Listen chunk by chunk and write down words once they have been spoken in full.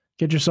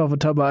Get yourself a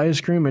tub of ice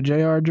cream, a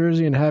JR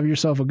jersey, and have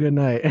yourself a good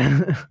night.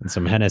 And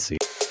some Hennessy.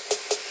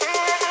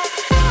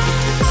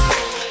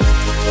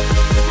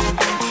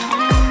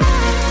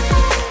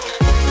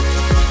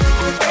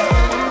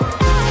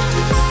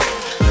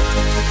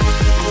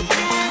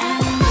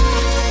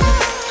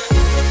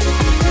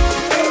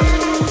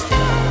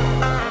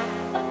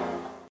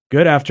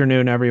 Good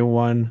afternoon,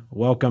 everyone.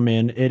 Welcome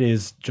in. It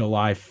is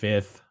July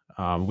 5th.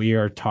 We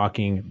are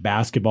talking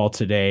basketball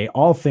today,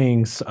 all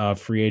things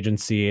free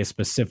agency,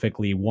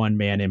 specifically one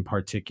man in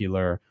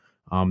particular.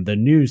 The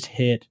news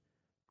hit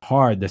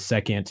hard the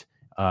second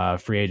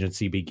free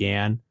agency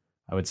began.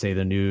 I would say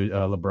the new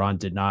LeBron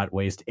did not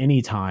waste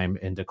any time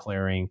in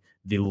declaring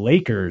the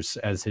Lakers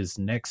as his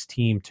next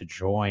team to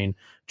join.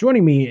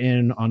 Joining me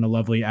in on a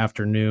lovely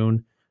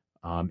afternoon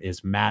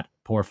is Matt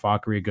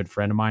Pourfakari, a good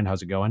friend of mine.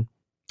 How's it going?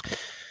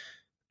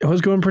 It was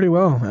going pretty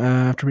well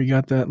after we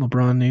got that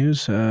LeBron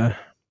news.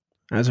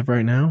 As of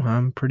right now,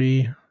 I'm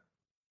pretty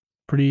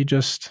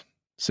just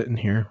sitting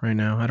here right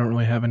now. I don't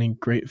really have any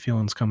great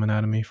feelings coming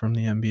out of me from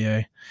the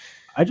NBA.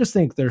 I just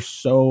think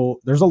there's a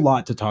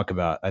lot to talk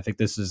about. I think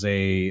this is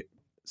a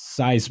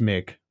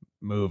seismic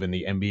move in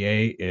the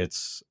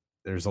NBA.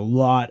 There's a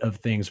lot of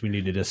things we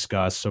need to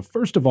discuss. So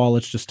first of all,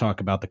 let's just talk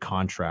about the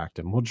contract,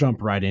 and we'll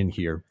jump right in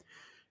here.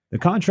 The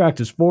contract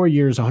is 4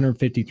 years,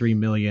 $153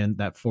 million,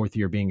 that fourth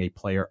year being a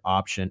player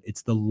option.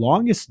 It's the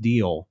longest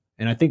deal,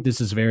 and I think this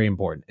is very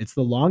important. It's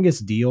the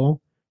longest deal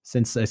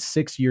since a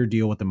 6-year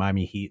deal with the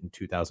Miami Heat in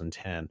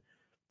 2010.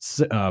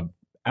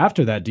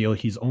 After that deal,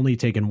 he's only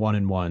taken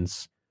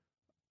 1-1s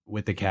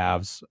with the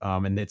Cavs,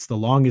 and it's the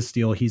longest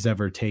deal he's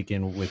ever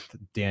taken with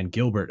Dan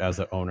Gilbert as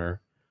the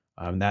owner.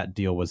 That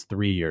deal was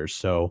 3 years.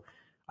 So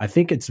I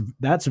think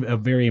that's a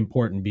very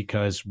important,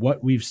 because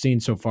what we've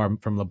seen so far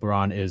from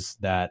LeBron is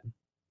that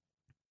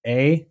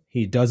A,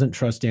 he doesn't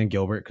trust Dan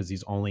Gilbert because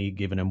he's only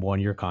given him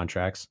 1-year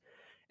contracts.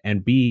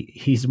 And B,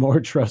 he's more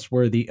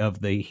trustworthy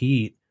of the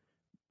Heat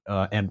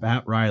and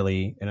Pat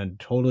Riley in a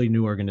totally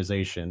new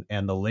organization,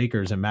 and the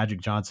Lakers and Magic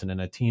Johnson in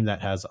a team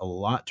that has a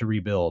lot to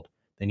rebuild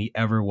than he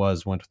ever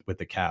was with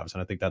the Cavs.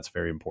 And I think that's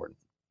very important.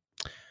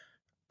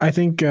 I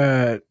think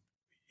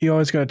you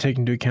always got to take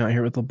into account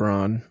here with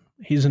LeBron.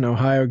 He's an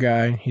Ohio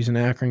guy. He's an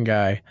Akron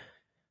guy.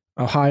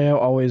 Ohio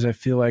always, I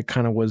feel like,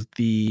 kind of was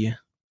the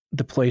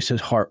place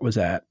his heart was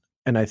at.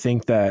 And I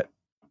think that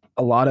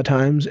a lot of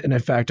times, and in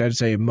fact, I'd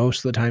say most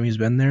of the time he's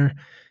been there,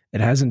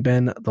 it hasn't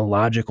been the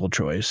logical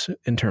choice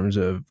in terms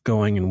of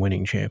going and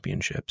winning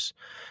championships.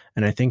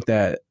 And I think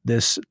that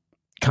this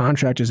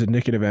contract is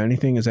indicative of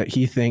anything, is that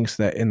he thinks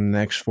that in the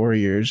next 4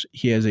 years,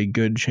 he has a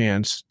good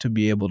chance to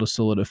be able to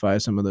solidify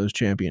some of those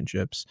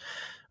championships.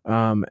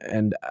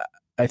 And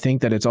I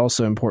think that it's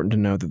also important to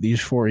note that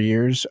these 4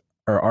 years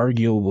are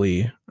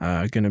arguably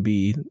going to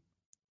be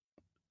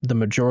the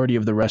majority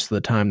of the rest of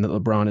the time that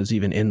LeBron is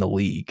even in the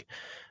league.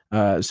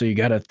 So you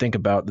got to think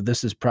about that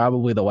this is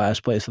probably the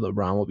last place that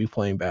LeBron will be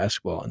playing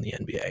basketball in the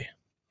NBA.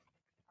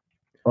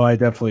 Well, I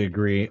definitely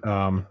agree.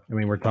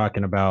 We're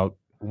talking about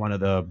one of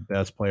the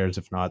best players,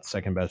 if not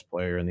second best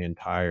player in the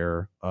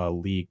entire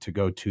league, to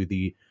go to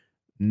the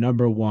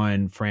number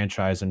one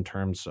franchise in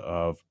terms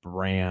of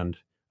brand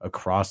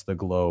across the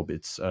globe.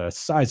 It's a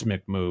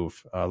seismic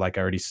move. Like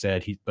I already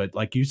said, but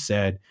like you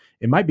said,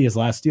 it might be his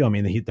last deal. I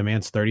mean, the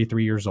man's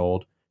 33 years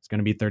old. He's going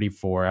to be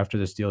 34. After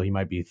this deal, he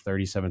might be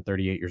 37,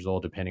 38 years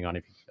old, depending on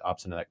if he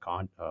opts into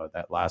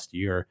that last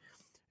year.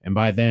 And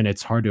by then,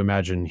 it's hard to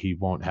imagine he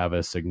won't have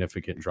a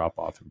significant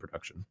drop-off in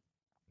production.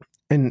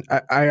 And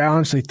I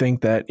honestly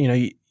think that,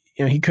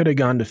 he could have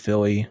gone to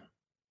Philly.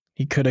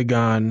 He could have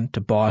gone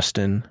to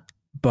Boston.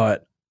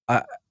 But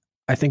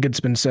I think it's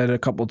been said a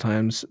couple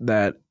times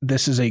that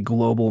this is a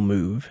global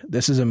move.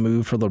 This is a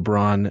move for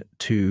LeBron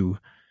to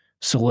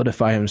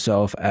solidify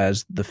himself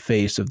as the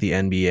face of the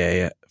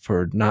NBA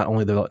for not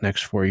only the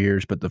next 4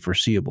 years, but the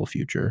foreseeable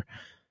future.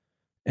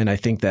 And I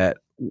think that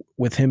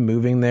with him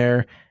moving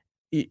there,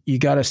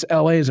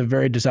 LA is a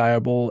very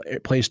desirable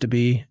place to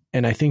be.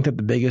 And I think that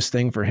the biggest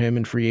thing for him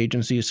in free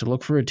agency is to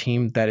look for a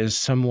team that is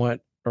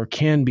somewhat, or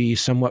can be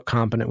somewhat,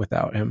 competent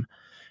without him.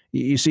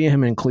 You see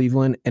him in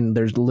Cleveland, and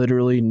there's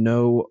literally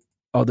no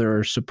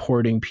other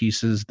supporting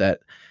pieces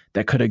that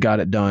could have got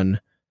it done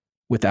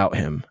without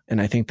him.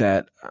 And I think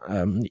that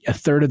a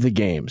third of the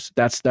games,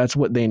 that's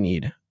what they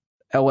need.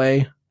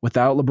 LA,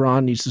 without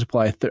LeBron, needs to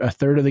supply a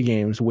third of the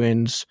games,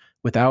 wins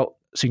without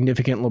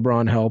significant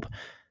LeBron help.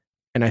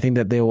 And I think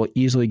that they will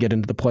easily get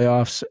into the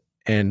playoffs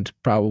and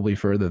probably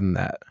further than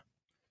that.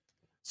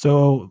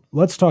 So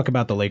let's talk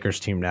about the Lakers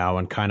team now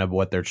and kind of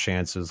what their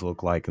chances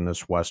look like in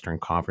this Western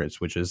Conference,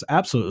 which is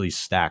absolutely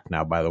stacked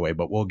now, by the way,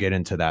 but we'll get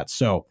into that.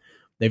 So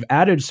they've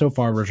added so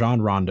far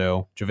Rajon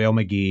Rondo,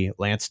 JaVale McGee,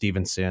 Lance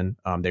Stevenson.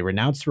 They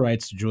renounced the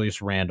rights to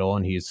Julius Randle,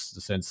 and he's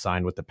since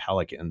signed with the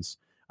Pelicans.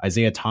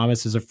 Isaiah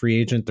Thomas is a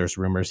free agent. There's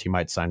rumors he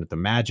might sign with the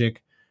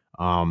Magic.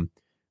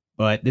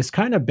 But this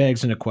kind of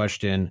begs into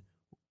question,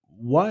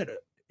 what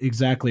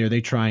exactly are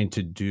they trying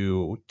to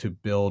do to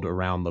build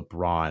around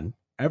LeBron?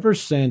 Ever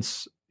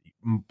since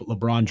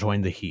LeBron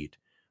joined the Heat,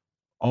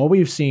 all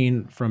we've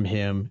seen from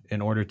him in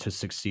order to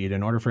succeed,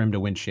 in order for him to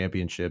win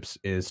championships,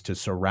 is to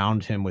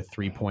surround him with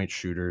 3-point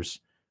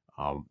shooters.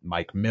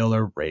 Mike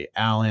Miller, Ray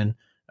Allen,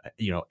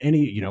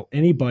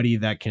 anybody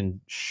that can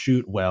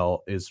shoot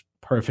well is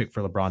perfect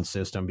for LeBron's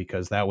system,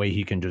 because that way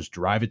he can just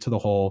drive it to the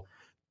hole,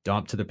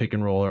 dump to the pick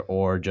and roller,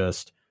 or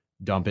just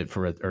dump it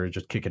or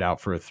just kick it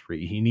out for a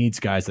three. He needs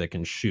guys that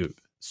can shoot.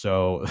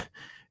 So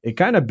it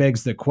kind of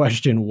begs the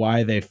question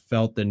why they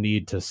felt the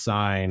need to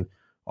sign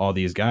all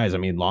these guys. I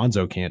mean,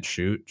 Lonzo can't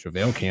shoot,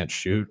 JaVale can't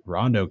shoot,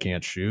 Rondo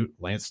can't shoot,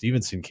 Lance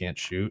Stevenson can't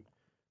shoot.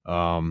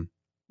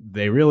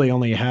 They really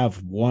only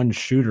have one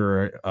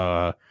shooter,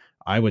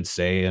 I would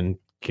say, in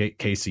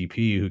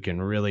KCP, who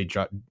can really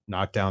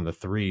knock down the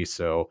three.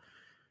 So,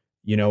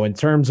 in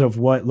terms of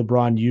what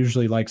LeBron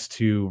usually likes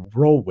to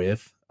roll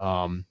with,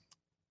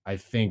 I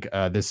think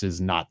this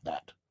is not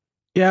that.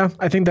 Yeah,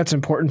 I think that's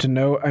important to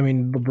note. I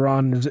mean,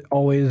 LeBron is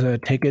always a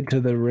take it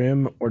to the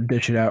rim or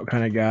dish it out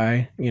kind of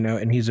guy,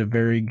 and he's a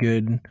very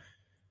good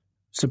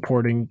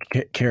supporting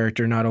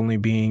character, not only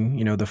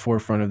being, the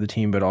forefront of the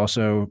team, but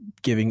also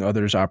giving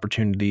others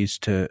opportunities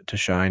to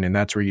shine. And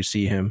that's where you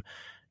see him,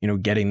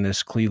 getting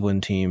this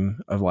Cleveland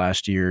team of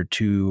last year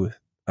to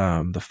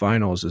the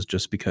finals, is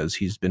just because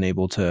he's been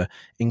able to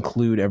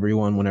include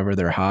everyone whenever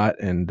they're hot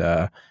and,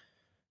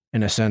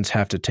 in a sense,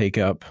 have to take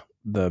up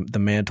the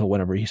mantle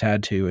whenever he's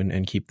had to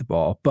and keep the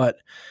ball. But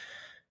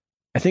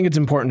I think it's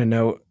important to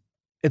note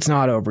it's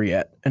not over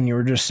yet. And you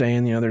were just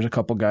saying, there's a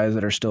couple guys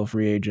that are still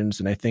free agents,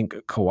 and I think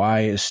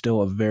Kawhi is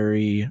still a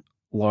very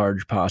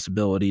large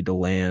possibility to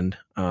land.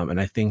 And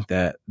I think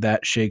that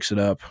shakes it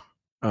up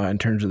in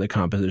terms of the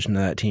composition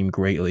of that team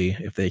greatly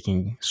if they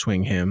can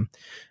swing him.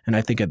 And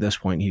I think at this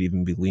point he'd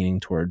even be leaning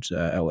towards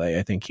LA.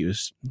 I think it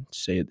was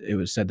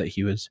said that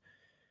he was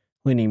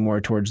leaning more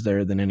towards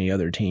there than any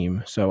other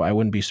team. So I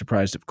wouldn't be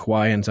surprised if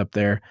Kawhi ends up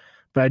there.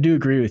 But I do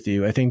agree with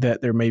you. I think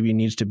that there maybe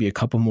needs to be a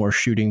couple more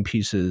shooting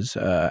pieces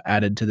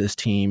added to this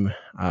team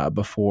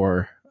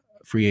before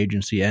free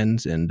agency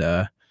ends. And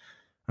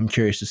I'm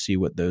curious to see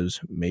what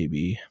those may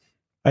be.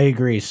 I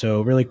agree.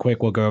 So really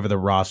quick, we'll go over the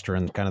roster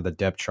and kind of the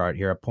depth chart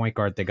here. At point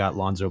guard, they got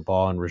Lonzo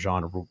Ball and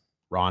Rajon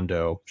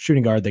Rondo.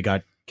 Shooting guard, they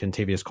got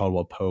Kentavious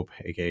Caldwell-Pope,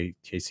 a.k.a.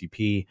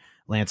 KCP,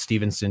 Lance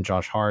Stevenson,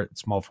 Josh Hart.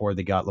 Small forward,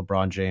 they got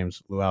LeBron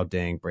James, Luol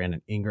Deng,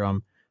 Brandon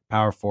Ingram.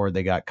 Power forward,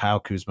 they got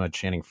Kyle Kuzma,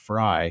 Channing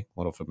Frye, a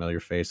little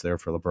familiar face there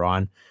for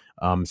LeBron.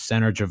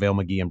 Center,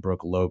 JaVale McGee and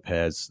Brooke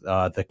Lopez.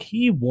 The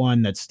key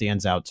one that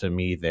stands out to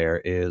me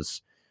there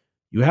is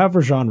you have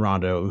Rajon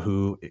Rondo,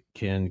 who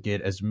can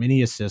get as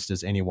many assists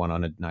as anyone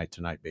on a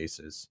night-to-night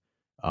basis.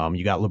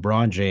 You got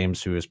LeBron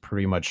James, who is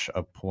pretty much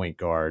a point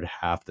guard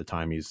half the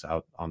time he's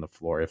out on the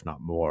floor, if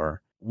not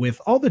more.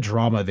 With all the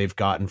drama they've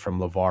gotten from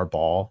LeVar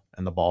Ball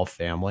and the Ball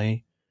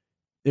family,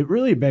 it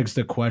really begs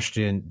the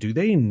question, do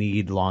they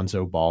need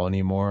Lonzo Ball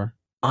anymore?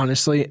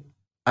 Honestly,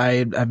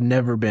 I've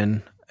never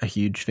been a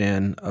huge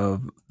fan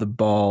of the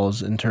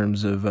Balls in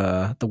terms of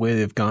the way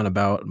they've gone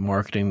about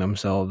marketing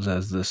themselves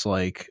as this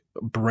like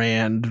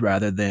brand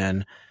rather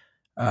than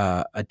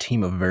a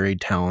team of very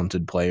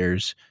talented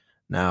players.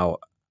 Now,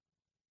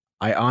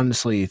 I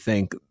honestly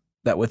think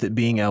that with it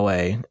being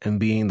LA and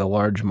being the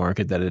large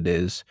market that it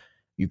is,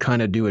 you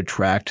kind of do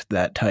attract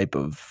that type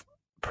of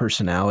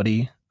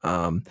personality.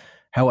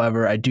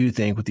 However, I do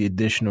think with the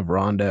addition of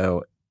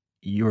Rondo,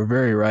 you were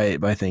very right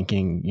by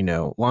thinking,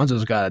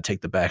 Lonzo's got to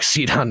take the back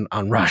seat on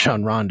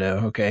Rajon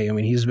Rondo. Okay, I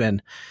mean he's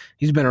been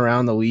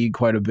around the league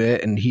quite a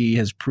bit, and he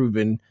has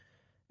proven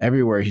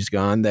everywhere he's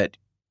gone that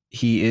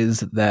he is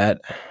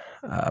that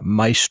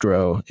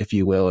maestro, if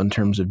you will, in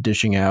terms of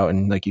dishing out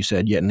and, like you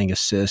said, getting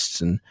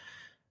assists and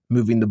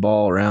moving the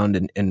ball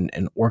around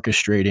and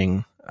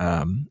orchestrating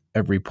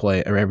every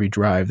play or every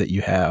drive that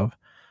you have.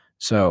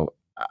 So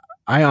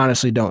I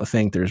honestly don't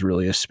think there's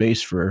really a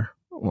space for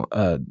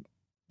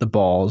the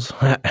Balls,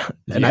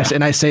 and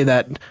I say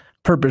that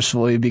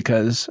purposefully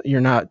because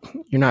you're not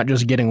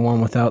just getting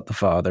one without the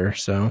father.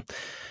 So,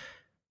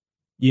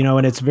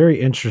 and it's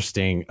very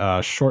interesting.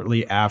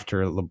 Shortly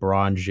after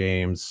LeBron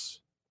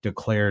James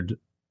declared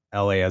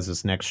LA as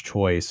his next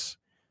choice,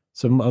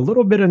 a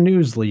little bit of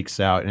news leaks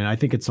out, and I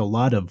think it's a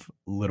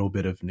little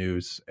bit of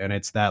news, and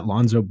it's that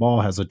Lonzo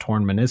Ball has a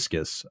torn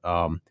meniscus.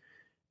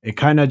 It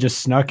kind of just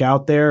snuck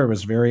out there. It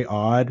was very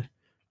odd.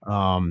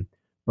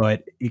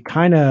 But it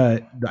kind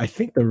of, if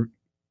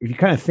you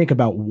kind of think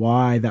about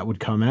why that would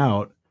come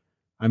out,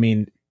 I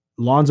mean,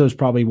 Lonzo's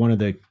probably one of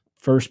the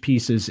first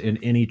pieces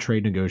in any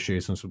trade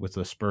negotiations with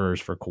the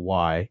Spurs for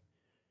Kawhi.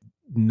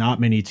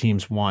 Not many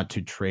teams want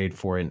to trade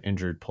for an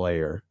injured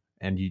player.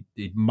 And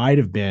it might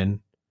have been,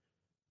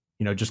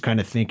 just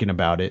kind of thinking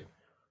about it,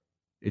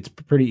 it's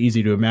pretty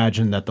easy to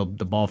imagine that the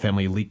Ball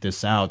family leaked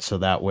this out so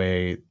that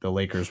way the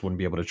Lakers wouldn't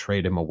be able to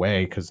trade him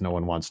away because no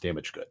one wants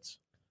damaged goods.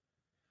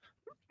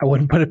 I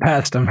wouldn't put it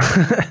past him.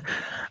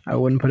 I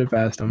wouldn't put it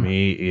past him.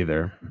 Me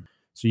either.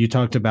 So you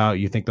talked about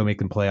you think they'll make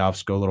the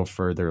playoffs, go a little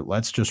further.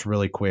 Let's just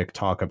really quick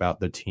talk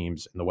about the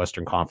teams in the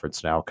Western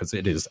Conference now because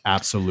it is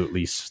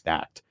absolutely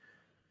stacked.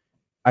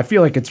 I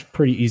feel like it's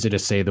pretty easy to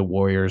say the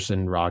Warriors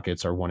and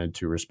Rockets are 1 and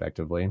 2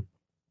 respectively.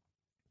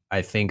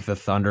 I think the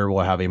Thunder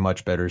will have a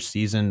much better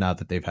season now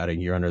that they've had a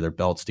year under their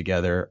belts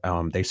together.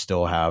 They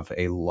still have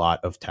a lot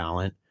of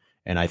talent,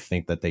 and I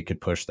think that they could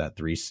push that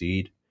 3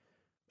 seed.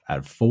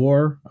 At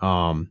 4,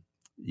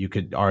 you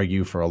could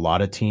argue for a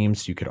lot of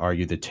teams. You could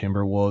argue the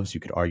Timberwolves.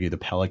 You could argue the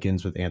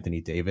Pelicans with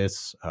Anthony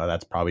Davis.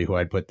 That's probably who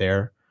I'd put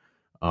there.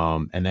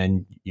 And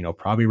then,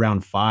 probably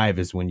round 5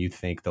 is when you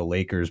think the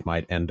Lakers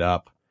might end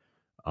up,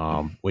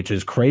 which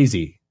is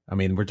crazy. I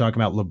mean, we're talking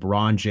about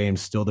LeBron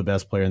James, still the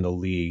best player in the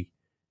league,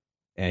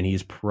 and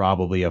he's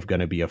probably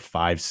going to be a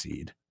 5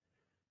 seed.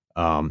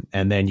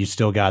 And then you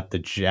still got the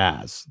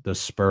Jazz, the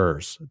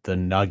Spurs, the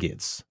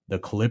Nuggets. The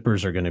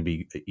Clippers are going to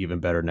be even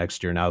better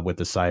next year now with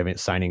the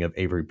signing of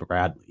Avery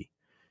Bradley.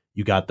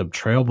 You got the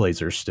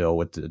Trailblazers still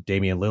with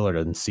Damian Lillard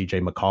and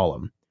CJ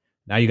McCollum.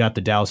 Now you got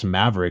the Dallas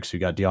Mavericks, who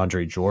got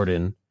DeAndre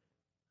Jordan,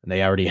 and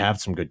they already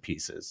have some good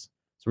pieces.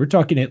 So we're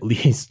talking at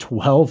least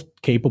 12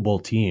 capable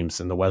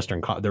teams in the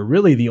Western Conference. They're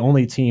really the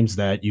only teams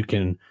that you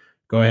can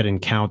go ahead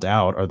and count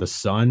out are the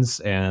Suns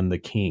and the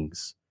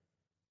Kings.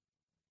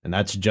 And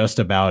that's just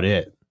about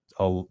it.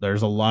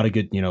 There's a lot of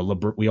good,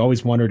 we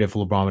always wondered if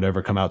LeBron would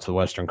ever come out to the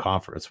Western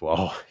Conference.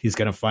 Well, he's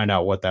going to find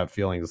out what that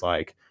feeling is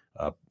like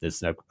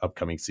this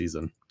upcoming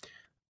season.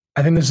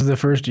 I think this is the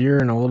first year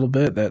in a little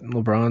bit that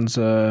LeBron's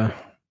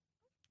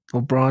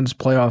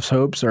playoffs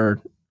hopes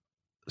are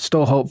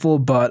still hopeful,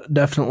 but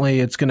definitely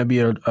it's going to be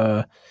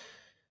a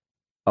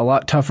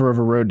lot tougher of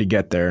a road to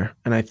get there.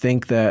 And I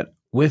think that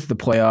with the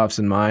playoffs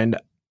in mind,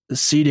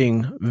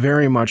 seeding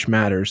very much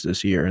matters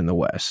this year in the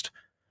West.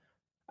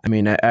 I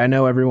mean, I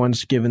know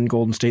everyone's given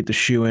Golden State the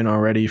shoe-in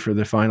already for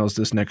the finals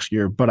this next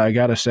year, but I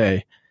got to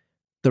say,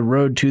 the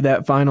road to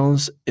that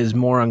finals is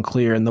more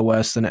unclear in the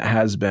West than it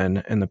has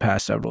been in the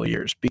past several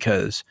years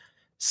because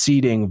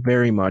seeding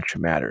very much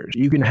matters.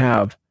 You can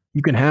have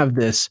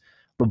this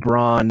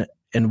LeBron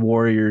and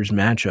Warriors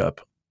matchup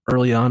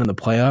early on in the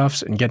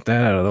playoffs and get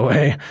that out of the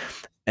way.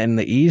 And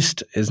the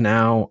East is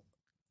now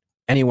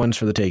anyone's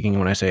for the taking.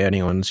 When I say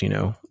anyone's,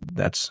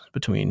 that's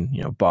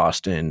between,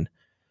 Boston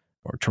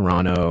or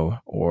Toronto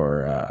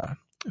or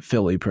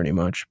Philly pretty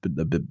much, but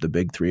the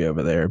big 3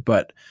 over there.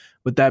 But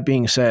with that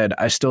being said,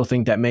 I still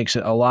think that makes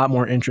it a lot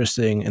more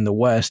interesting in the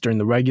West during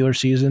the regular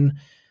season.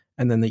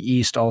 And then the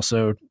East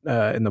also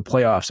in the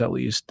playoffs, at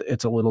least,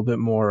 it's a little bit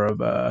more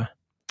of a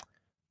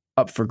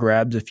up for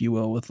grabs, if you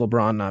will, with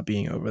LeBron not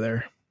being over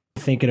there.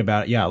 Thinking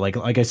about,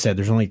 like I said,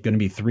 there's only going to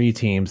be 3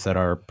 teams that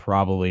are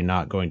probably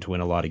not going to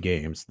win a lot of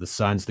games. The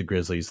Suns, the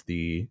Grizzlies,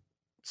 the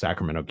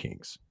Sacramento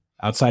Kings.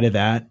 Outside of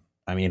that,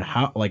 I mean,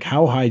 how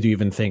high do you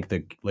even think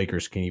the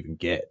Lakers can even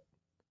get?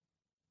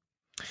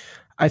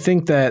 I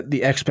think that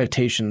the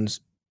expectations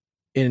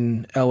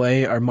in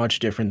LA are much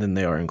different than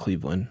they are in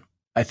Cleveland.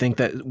 I think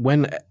that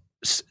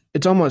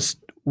it's almost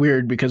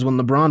weird because when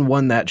LeBron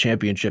won that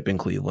championship in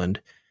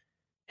Cleveland,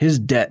 his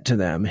debt to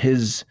them,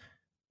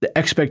 the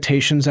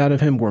expectations out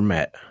of him were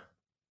met.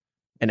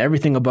 And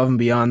everything above and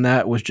beyond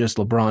that was just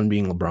LeBron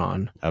being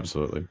LeBron.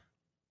 Absolutely.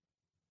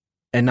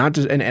 And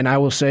and I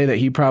will say that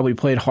he probably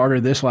played harder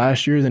this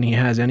last year than he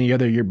has any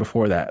other year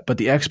before that. But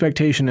the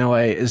expectation in LA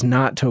is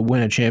not to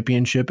win a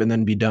championship and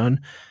then be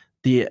done.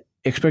 The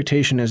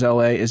expectation is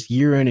LA is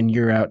year in and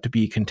year out to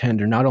be a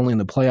contender, not only in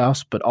the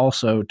playoffs, but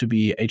also to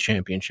be a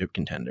championship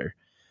contender.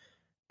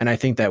 And I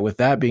think that with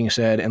that being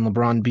said, and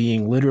LeBron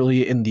being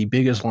literally in the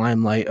biggest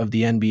limelight of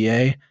the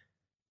NBA,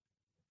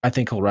 I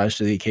think he'll rise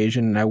to the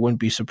occasion. And I wouldn't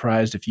be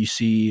surprised if you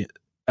see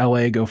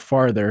LA go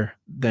farther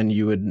than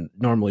you would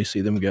normally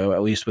see them go,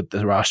 at least with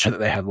the roster that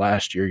they had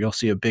last year. You'll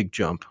see a big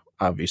jump,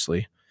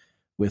 obviously,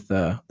 with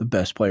the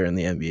best player in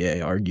the NBA,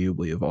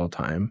 arguably of all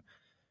time.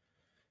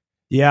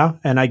 Yeah,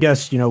 and I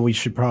guess, we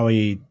should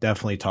probably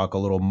definitely talk a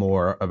little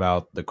more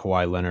about the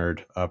Kawhi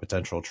Leonard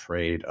potential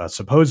trade.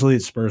 Supposedly, the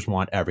Spurs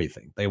want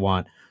everything. They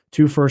want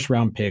 2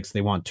 first-round picks.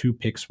 They want 2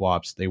 pick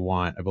swaps. They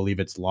want, I believe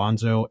it's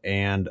Lonzo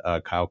and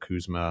Kyle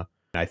Kuzma.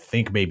 I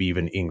think maybe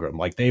even Ingram.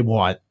 Like, they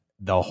want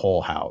the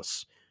whole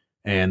house.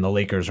 And the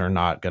Lakers are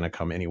not going to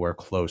come anywhere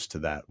close to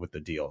that with the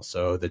deal.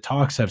 So the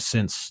talks have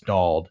since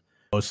stalled,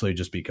 mostly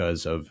just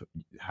because of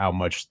how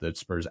much the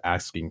Spurs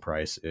asking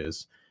price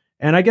is.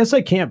 And I guess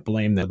I can't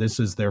blame them.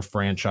 This is their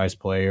franchise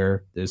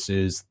player. This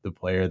is the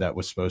player that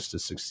was supposed to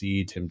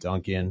succeed, Tim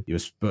Duncan.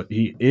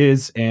 He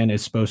is and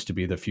is supposed to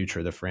be the future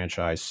of the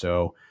franchise.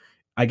 So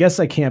I guess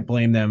I can't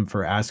blame them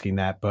for asking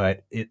that,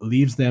 but it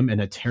leaves them in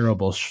a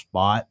terrible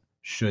spot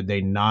should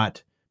they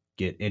not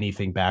get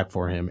anything back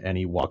for him and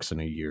he walks in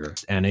a year.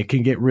 And it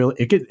can get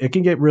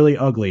really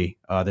ugly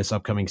this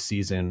upcoming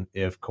season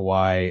if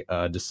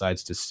Kawhi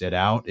decides to sit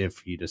out, if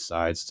he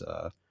decides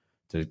to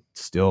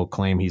still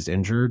claim he's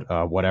injured,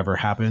 whatever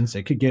happens.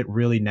 It could get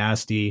really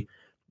nasty.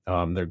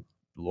 Their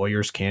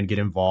lawyers can get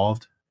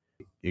involved.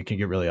 It can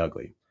get really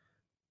ugly.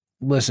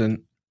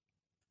 Listen,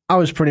 I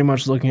was pretty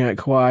much looking at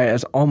Kawhi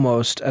as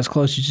almost as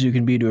close as you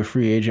can be to a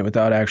free agent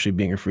without actually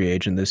being a free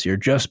agent this year,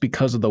 just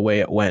because of the way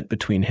it went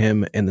between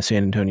him and the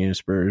San Antonio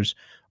Spurs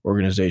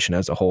organization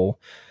as a whole.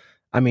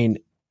 I mean,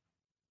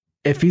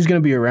 if he's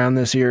going to be around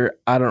this year,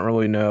 I don't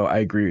really know. I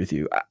agree with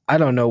you. I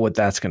don't know what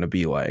that's going to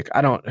be like.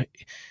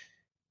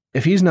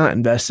 if he's not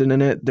invested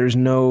in it, there's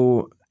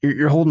no,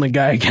 you're holding a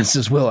guy against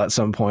his will at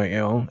some point,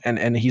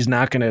 and he's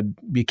not going to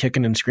be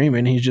kicking and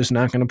screaming. He's just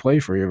not going to play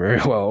for you very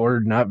well,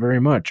 or not very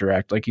much, or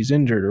act like he's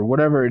injured, or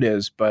whatever it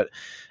is. But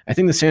I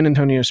think the San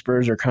Antonio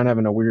Spurs are kind of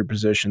in a weird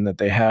position that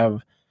they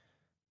have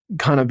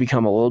kind of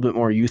become a little bit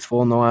more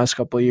youthful in the last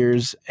couple of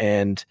years.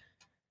 And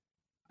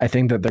I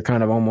think that they're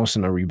kind of almost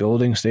in a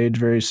rebuilding stage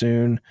very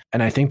soon.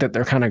 And I think that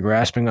they're kind of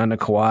grasping onto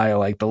Kawhi,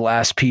 like the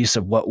last piece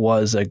of what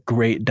was a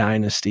great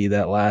dynasty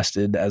that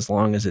lasted as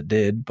long as it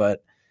did.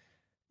 But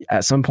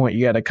at some point,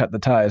 you got to cut the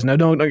ties. Now,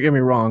 don't get me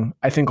wrong.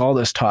 I think all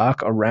this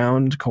talk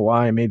around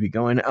Kawhi maybe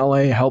going to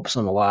LA helps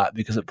them a lot,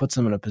 because it puts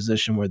them in a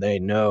position where they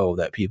know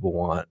that people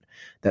want,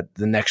 that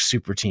the next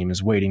super team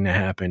is waiting to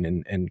happen,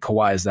 and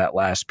Kawhi is that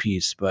last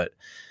piece. But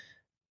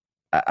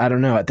I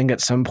don't know. I think at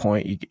some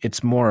point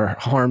it's more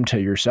harm to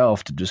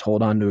yourself to just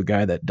hold on to a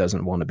guy that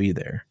doesn't want to be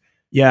there.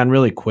 Yeah, and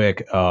really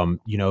quick,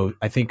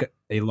 I think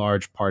a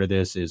large part of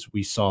this is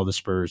we saw the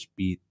Spurs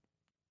be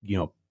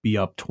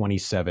up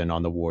 27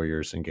 on the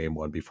Warriors in game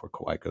 1 before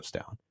Kawhi goes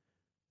down.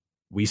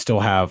 We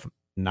still have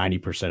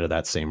 90% of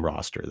that same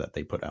roster that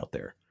they put out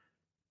there.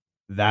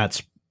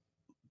 That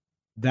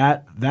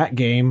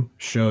game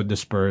showed the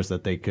Spurs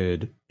that they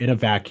could, in a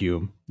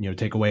vacuum,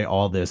 take away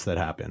all this that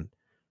happened,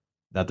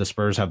 that the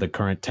Spurs have the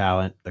current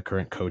talent, the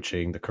current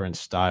coaching, the current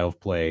style of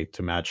play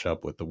to match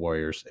up with the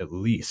Warriors, at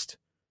least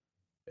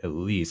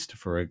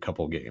for a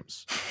couple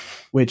games,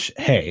 which,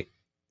 hey,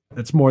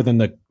 that's more than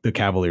the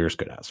Cavaliers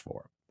could ask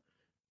for.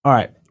 All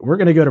right, we're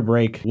going to go to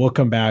break. We'll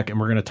come back and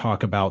we're going to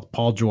talk about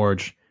Paul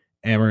George,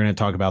 and we're going to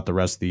talk about the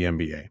rest of the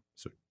NBA.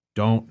 So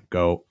don't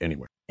go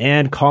anywhere.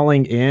 And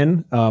calling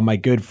in, my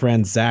good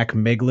friend Zach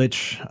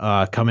Miglich,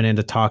 coming in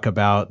to talk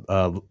about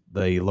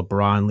the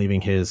LeBron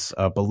leaving his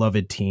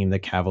beloved team, the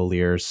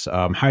Cavaliers.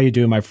 How you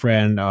doing, my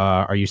friend?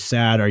 Are you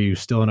sad? Are you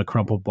still in a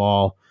crumpled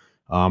ball?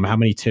 How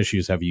many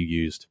tissues have you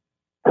used?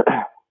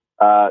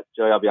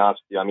 Joey, I'll be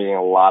honest with you. I'm eating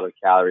a lot of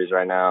calories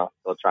right now.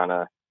 Still trying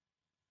to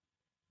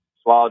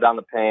swallow down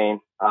the pain.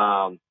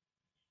 While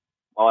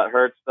it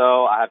hurts,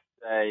 though, I have to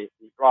say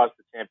he brought us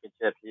the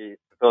championship. He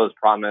fulfilled his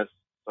promise,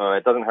 so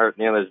it doesn't hurt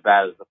nearly as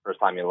bad as the first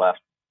time he left.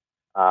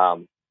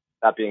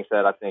 That being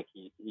said, I think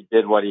he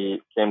did what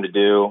he came to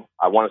do.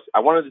 I wanted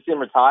to see him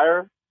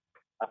retire.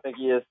 I think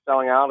he is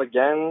selling out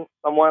again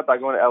somewhat by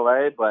going to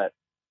LA, but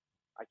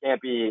I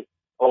can't be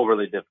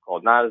overly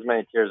difficult. Not as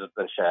many tears have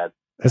been shed.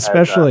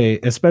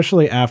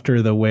 Especially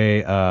after the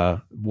way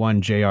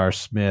one J.R.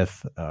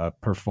 Smith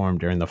performed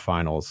during the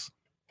finals.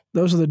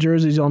 Those are the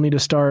jerseys you'll need to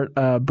start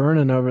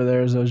burning over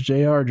there, is those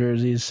JR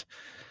jerseys.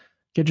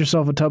 Get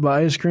yourself a tub of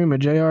ice cream, a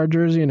JR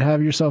jersey, and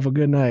have yourself a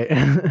good night.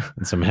 And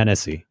some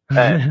Hennessy.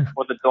 Hey,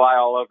 with the July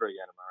all over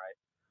again, am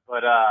I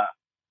right? But,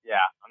 yeah,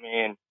 I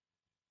mean,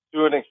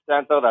 to an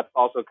extent, though, that's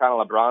also kind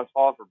of LeBron's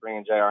fault for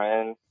bringing JR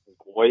in, his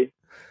boy.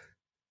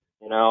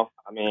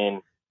 I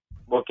mean,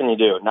 what can you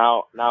do?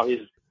 Now he's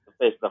the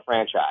face of the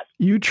franchise.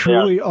 You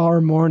truly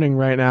are mourning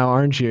right now,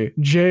 aren't you?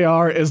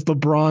 JR is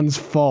LeBron's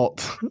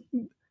fault.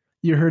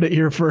 You heard it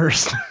here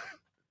first.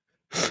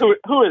 Who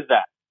is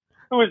that?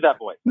 Who is that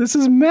boy? This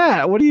is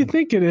Matt. What do you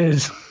think it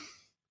is?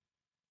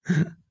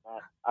 I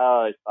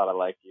always thought I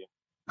liked you.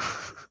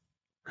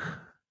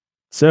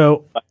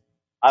 So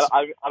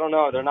I don't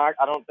know. They're not.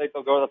 I don't think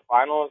they'll go to the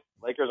finals.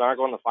 Lakers aren't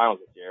going to the finals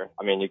this year.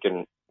 I mean, you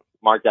can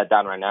mark that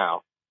down right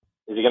now.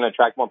 Is he going to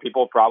attract more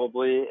people?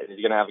 Probably. Is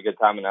he going to have a good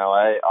time in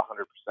LA?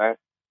 100%.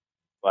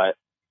 But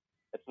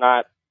it's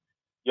not.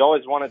 You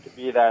always want it to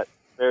be that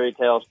fairy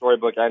tale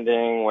storybook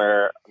ending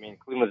where, I mean,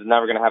 Cleveland's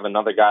never going to have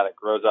another guy that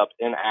grows up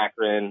in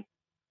Akron,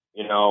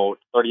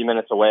 30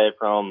 minutes away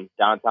from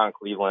downtown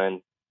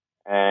Cleveland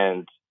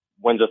and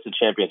wins us a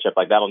championship.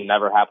 Like, that'll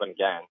never happen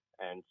again.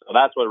 And so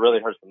that's what really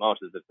hurts the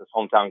most, is it's this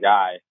hometown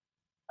guy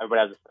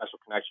everybody has a special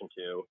connection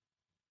to.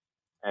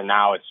 And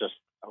now it's just,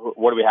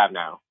 what do we have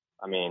now?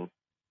 I mean,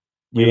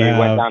 we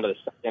went down to the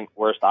second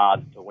worst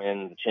odds to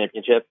win the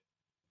championship.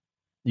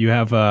 You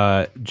have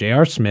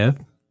J.R.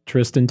 Smith,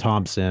 Tristan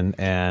Thompson,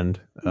 and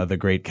the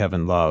great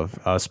Kevin Love.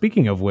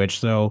 Speaking of which,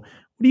 so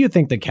what do you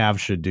think the Cavs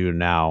should do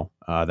now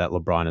that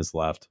LeBron has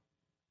left?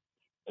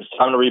 It's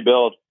time to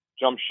rebuild.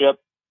 Jump ship.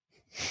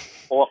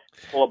 Pull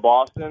up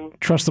Boston.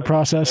 Trust the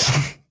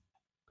process.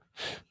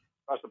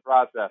 Trust the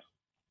process.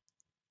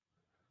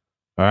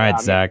 All right,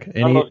 Zach.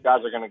 None of those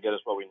guys are going to get us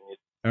what we need.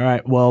 All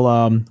right.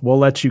 Well, we'll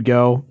let you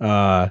go.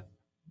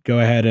 Go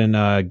ahead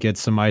and get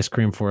some ice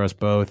cream for us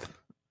both.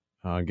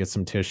 Get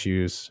some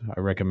tissues.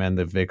 I recommend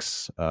the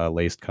Vicks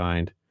laced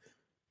kind.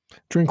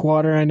 Drink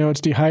water. I know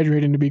it's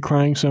dehydrating to be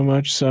crying so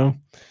much. So,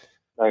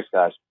 thanks,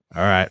 guys.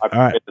 All right.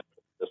 All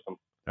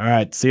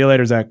right. See you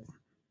later, Zach.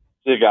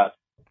 See you guys.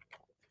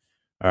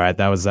 All right.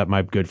 That was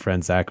my good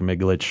friend Zach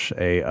Miglich,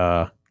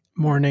 a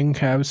morning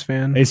Cavs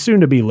fan, a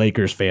soon-to-be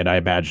Lakers fan, I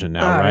imagine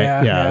now,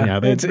 right? Yeah.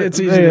 It's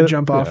easy to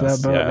jump off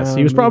that boat. Yes.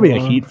 He was probably a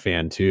Heat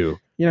fan too.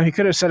 he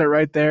could have said it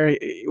right there.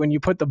 When you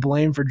put the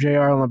blame for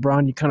JR on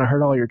LeBron, you kind of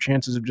hurt all your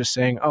chances of just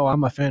saying, oh,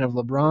 I'm a fan of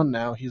LeBron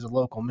now. He's a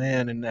local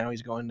man, and now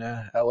he's going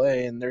to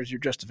LA, and there's your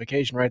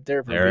justification right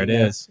there. There it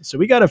is. So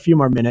we got a few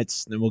more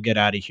minutes, then we'll get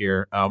out of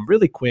here.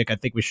 Really quick, I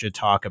think we should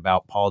talk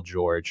about Paul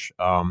George.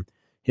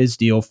 His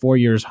deal, 4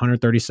 years,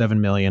 $137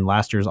 million.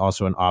 Last year's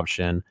also an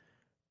option.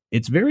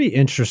 It's very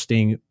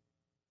interesting,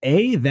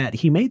 that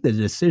he made the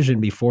decision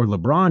before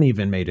LeBron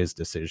even made his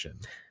decision.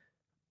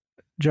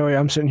 Joey,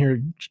 I'm sitting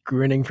here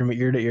grinning from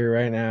ear to ear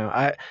right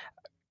now.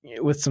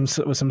 With some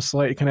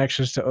slight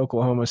connections to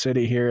Oklahoma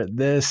City here,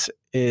 this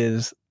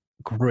is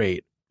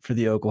great for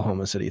the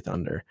Oklahoma City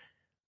Thunder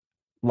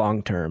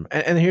long term.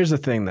 And here's the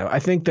thing, though. I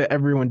think that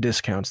everyone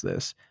discounts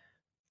this.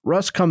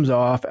 Russ comes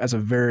off as a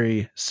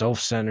very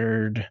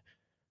self-centered,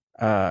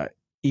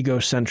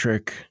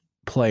 egocentric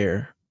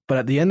player. But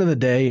at the end of the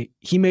day,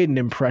 he made an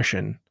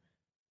impression.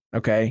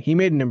 Okay? He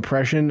made an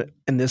impression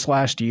in this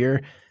last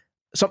year,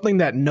 something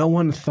that no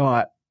one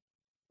thought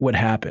would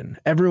happen.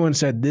 Everyone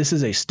said this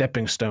is a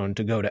stepping stone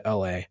to go to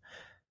LA.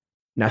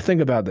 Now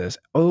think about this.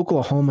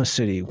 Oklahoma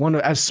City,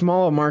 as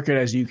small a market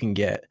as you can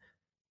get,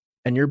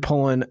 and you're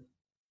pulling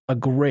a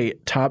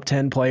great top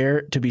 10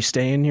 player to be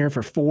staying here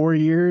for 4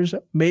 years,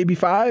 maybe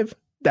 5.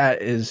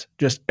 That is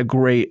just a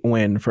great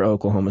win for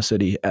Oklahoma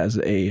City as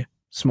a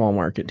small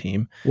market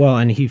team. Well,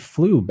 and he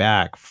flew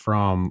back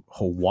from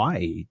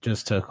Hawaii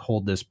just to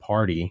hold this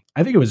party.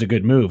 I think it was a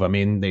good move. I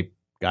mean,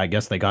 I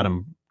guess they got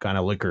him kind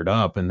of liquored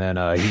up, and then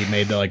he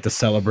made the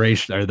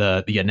celebration or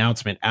the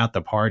announcement at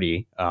the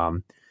party.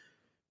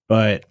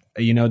 But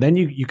then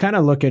you kind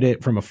of look at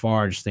it from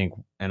afar and just think,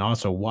 and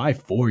also why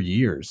 4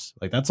 years?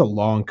 Like, that's a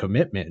long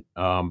commitment.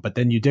 But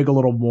then you dig a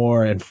little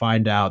more and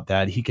find out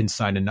that he can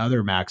sign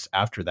another max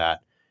after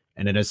that,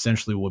 and it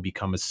essentially will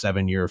become a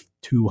 7-year,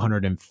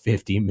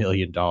 $250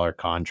 million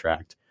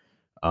contract.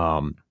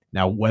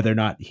 Now, whether or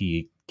not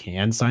he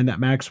can sign that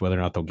max, whether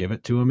or not they'll give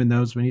it to him in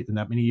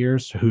that many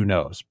years, who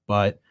knows?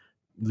 But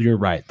you're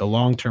right. The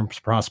long-term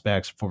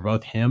prospects for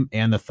both him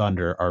and the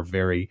Thunder are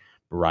very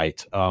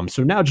bright.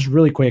 So now just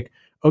really quick,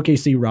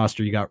 OKC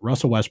roster, you got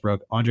Russell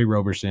Westbrook, Andre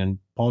Roberson,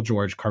 Paul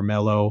George,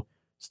 Carmelo,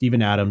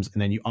 Steven Adams,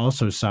 and then you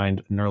also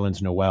signed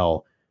Nerlens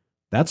Noel.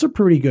 That's a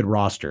pretty good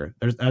roster.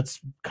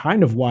 That's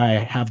kind of why I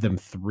have them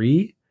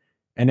 3.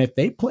 And if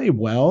they play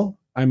well,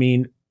 I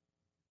mean,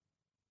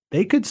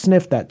 they could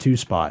sniff that 2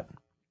 spot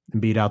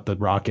and beat out the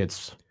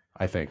Rockets,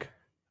 I think.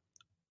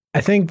 I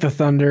think the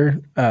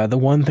Thunder, the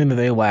one thing that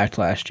they lacked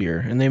last year,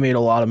 and they made a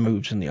lot of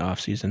moves in the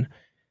offseason,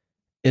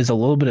 is a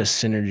little bit of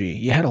synergy.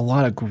 You had a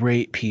lot of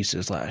great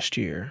pieces last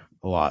year.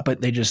 A lot.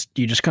 But you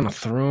just kind of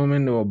threw them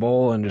into a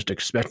bowl and just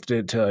expected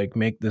it to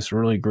make this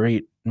really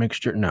great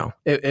mixture. No,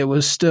 it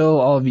was still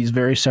all of these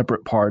very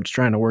separate parts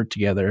trying to work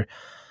together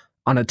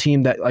on a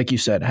team that, like you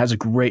said, has a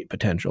great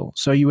potential.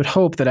 So you would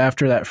hope that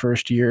after that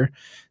first year,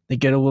 they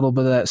get a little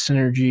bit of that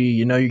synergy.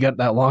 You got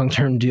that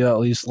long-term deal at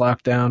least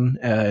locked down.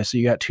 So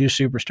you got 2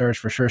 superstars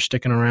for sure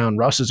sticking around.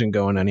 Russ isn't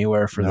going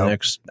anywhere for the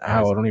next,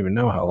 I don't even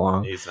know how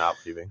long. He's not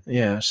leaving.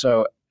 Yeah.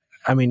 So,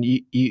 I mean,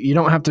 you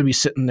don't have to be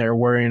sitting there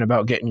worrying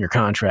about getting your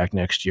contract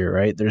next year,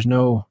 right? There's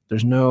no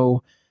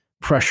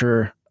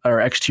pressure or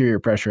exterior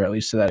pressure, at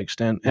least to that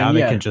extent. Now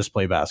they can just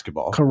play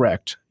basketball.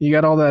 Correct. You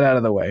got all that out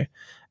of the way.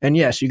 And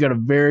yes, you got a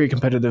very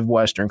competitive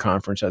Western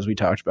Conference, as we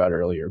talked about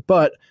earlier.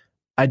 But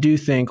I do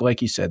think,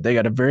 like you said, they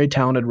got a very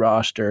talented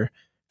roster.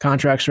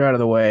 Contracts are out of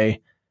the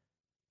way.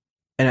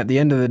 And at the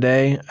end of the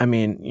day, I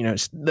mean,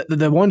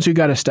 the ones who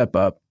got to step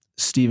up,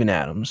 Steven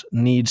Adams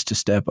needs to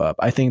step up.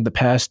 I think the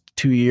past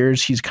 2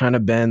 years, he's kind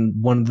of been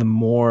one of the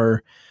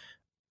more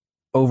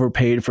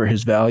overpaid for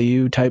his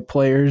value type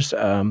players.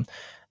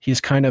 He's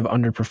kind of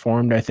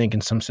underperformed, I think,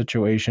 in some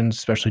situations,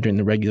 especially during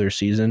the regular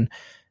season.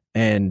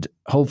 And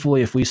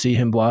hopefully if we see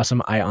him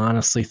blossom, I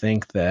honestly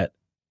think that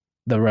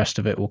the rest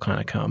of it will kind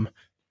of come.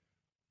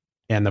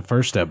 And the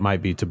first step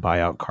might be to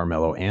buy out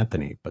Carmelo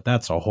Anthony, but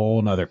that's a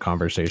whole nother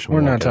conversation.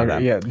 We're not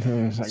talking.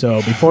 Yeah. So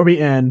before we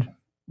end,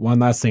 one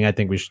last thing I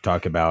think we should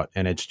talk about,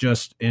 and it's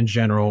just in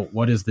general,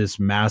 what does this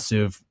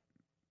massive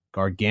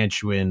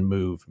gargantuan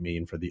move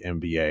mean for the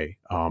NBA?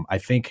 I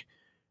think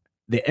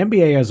the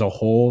NBA as a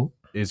whole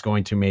is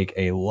going to make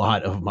a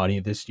lot of money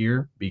this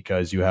year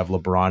because you have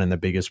LeBron in the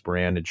biggest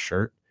branded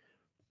shirt.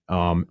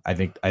 I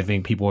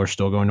think people are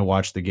still going to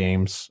watch the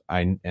games.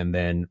 I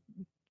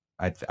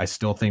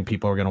still think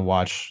people are going to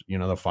watch,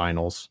 the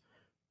finals,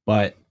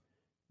 but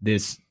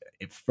it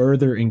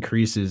further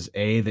increases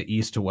the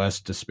East to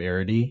West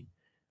disparity.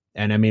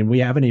 And I mean, we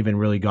haven't even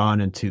really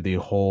gone into the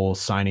whole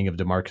signing of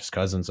DeMarcus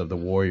Cousins of the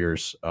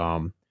Warriors.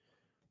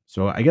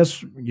 So I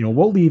guess,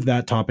 we'll leave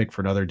that topic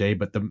for another day,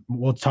 but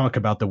we'll talk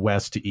about the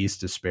West to East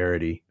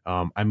disparity.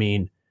 I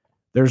mean,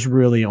 there's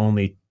really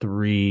only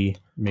 3,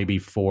 maybe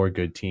 4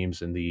 good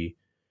teams in the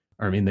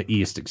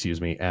East,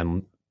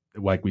 and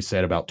like we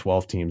said, about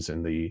 12 teams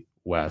in the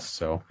West.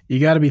 So you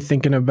got to be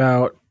thinking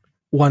about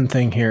one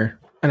thing here,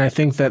 and I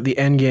think that the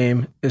end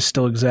game is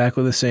still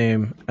exactly the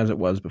same as it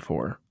was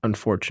before,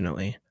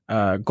 unfortunately.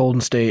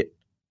 Golden State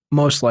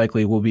most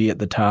likely will be at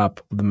the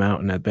top of the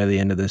mountain by the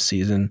end of this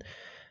season.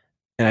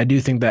 And I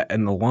do think that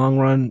in the long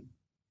run,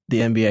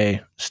 the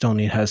NBA still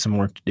has some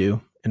work to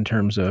do in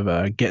terms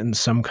of getting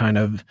some kind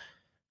of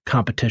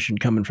competition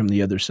coming from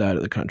the other side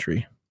of the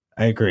country.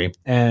 I agree.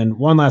 And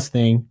one last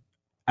thing,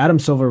 Adam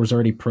Silver was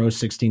already pro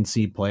 16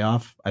 seed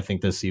playoff. I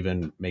think this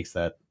even makes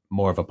that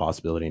more of a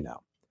possibility now.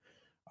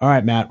 All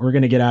right, Matt, we're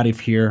going to get out of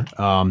here.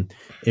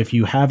 If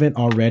you haven't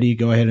already,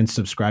 go ahead and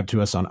subscribe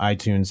to us on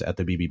iTunes at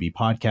the BBB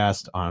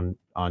Podcast,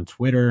 on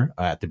Twitter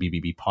at the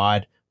BBB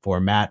Pod. For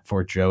Matt,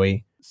 for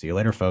Joey. See you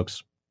later,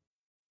 folks.